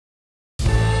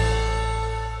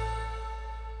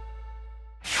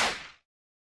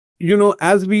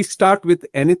as we start with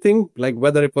anything, like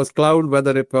whether it was cloud,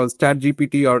 whether it was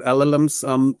ChatGPT or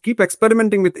LLMs, keep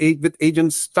experimenting with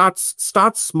agents.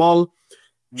 Start small.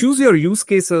 Choose your use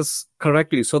cases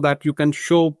correctly so that you can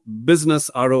show business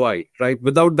ROI, right?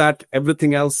 Without that,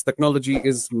 everything else, technology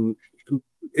is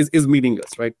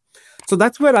meaningless, right? So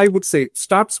that's where I would say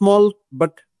start small,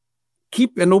 but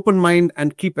keep an open mind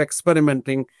and keep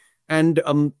experimenting. And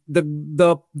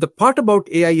the part about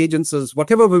AI agents is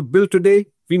whatever we build today,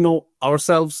 we know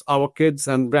ourselves, our kids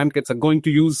and grandkids are going to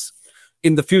use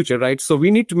in the future, right? So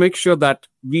we need to make sure that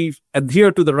we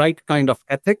adhere to the right kind of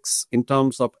ethics in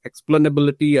terms of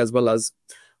explainability as well as,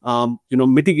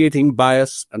 mitigating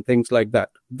bias and things like that.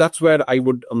 That's where I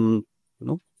would,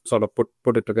 sort of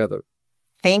put it together.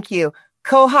 Thank you.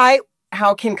 Kohai,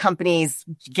 how can companies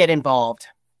get involved?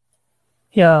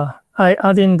 Yeah, I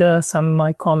add in some of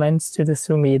my comments to the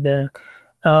Sumi.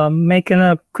 Making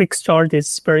a quick start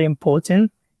is very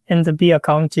important, and be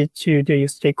accounted to the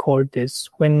stakeholders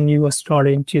when you are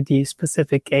starting to the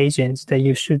specific agents that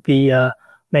you should be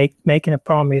making a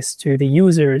promise to the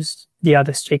users, the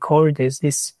other stakeholders.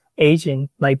 This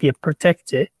agent might be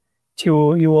protected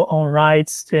to your own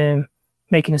rights, and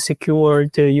making secure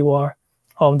your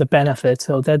the benefits.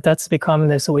 So that's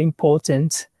becoming so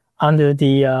important under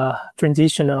the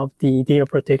transition of the data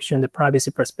protection, the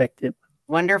privacy perspective.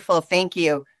 Wonderful, thank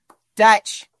you.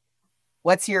 Dutch,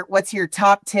 what's your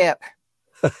top tip?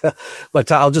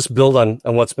 But I'll just build on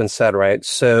what's been said, right?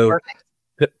 So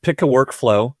pick a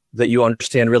workflow that you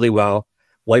understand really well,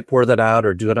 whiteboard that out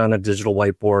or do it on a digital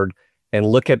whiteboard, and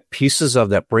look at pieces of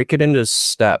that, break it into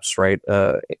steps, right?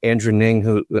 Andrew Ng,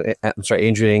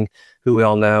 who we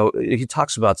all know, he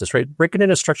talks about this, right? Break it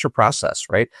into structured process,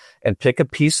 right? And pick a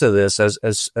piece of this,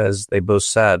 as they both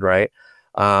said, right?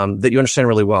 That you understand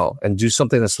really well, and do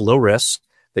something that's low risk,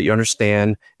 that you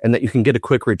understand, and that you can get a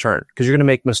quick return, because you're going to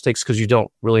make mistakes because you don't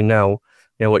really know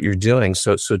what you're doing.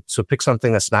 So pick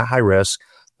something that's not high risk,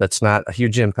 that's not a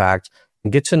huge impact,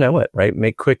 and get to know it, right?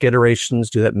 Make quick iterations,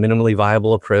 do that minimally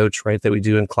viable approach, right? That we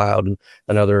do in cloud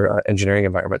and other engineering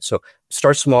environments. So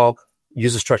start small,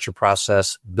 use a structured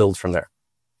process, build from there.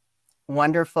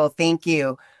 Wonderful. Thank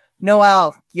you.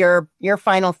 Noelle, your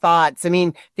final thoughts. I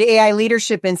mean, the AI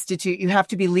Leadership Institute, you have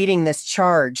to be leading this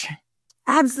charge.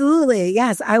 Absolutely.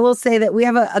 Yes. I will say that we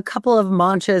have a couple of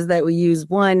mantras that we use.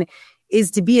 One is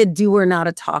to be a doer, not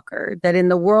a talker. That in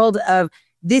the world of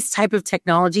this type of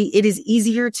technology, it is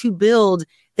easier to build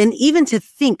than even to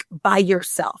think by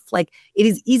yourself. Like, it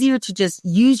is easier to just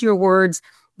use your words.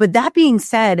 But that being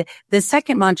said, the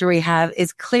second mantra we have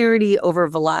is clarity over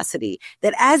velocity.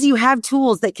 That as you have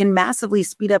tools that can massively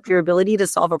speed up your ability to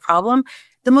solve a problem,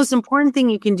 the most important thing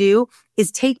you can do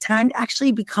is take time to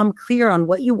actually become clear on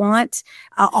what you want.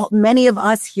 Many of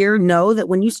us here know that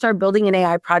when you start building an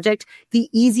AI project, the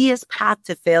easiest path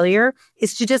to failure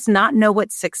is to just not know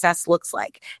what success looks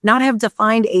like, not have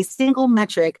defined a single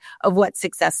metric of what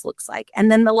success looks like.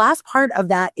 And then the last part of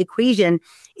that equation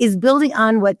is building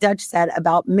on what Dutch said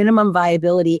about minimum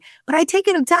viability. But I take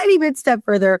it a tiny bit step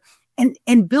further.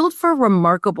 And build for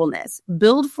remarkableness,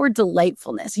 build for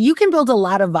delightfulness. You can build a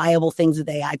lot of viable things with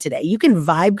AI today. You can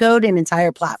vibe code an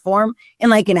entire platform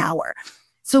in like an hour.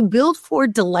 So build for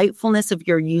delightfulness of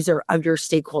your user, of your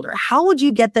stakeholder. How would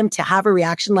you get them to have a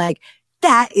reaction like,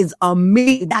 that is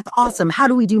amazing, that's awesome, how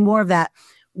do we do more of that?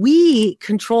 We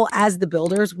control, as the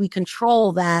builders, we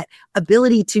control that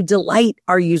ability to delight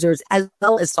our users as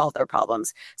well as solve their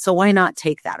problems. So why not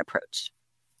take that approach?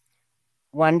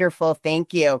 Wonderful,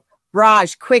 thank you.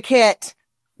 Raj, quick hit.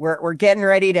 We're getting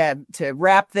ready to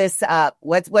wrap this up.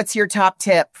 What's your top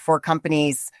tip for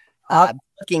companies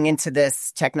looking into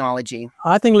this technology?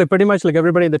 I think pretty much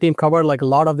everybody in the team covered a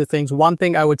lot of the things. One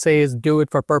thing I would say is do it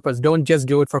for purpose. Don't just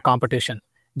do it for competition.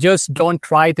 Just don't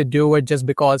try to do it just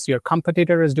because your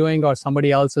competitor is doing or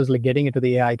somebody else is getting into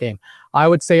the AI game. I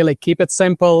would say keep it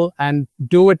simple and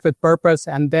do it with purpose,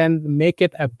 and then make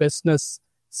it a business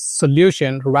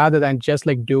solution rather than just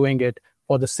doing it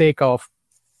for the sake of,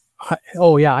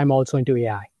 oh yeah, I'm also into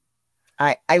AI.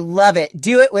 I love it.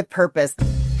 Do it with purpose.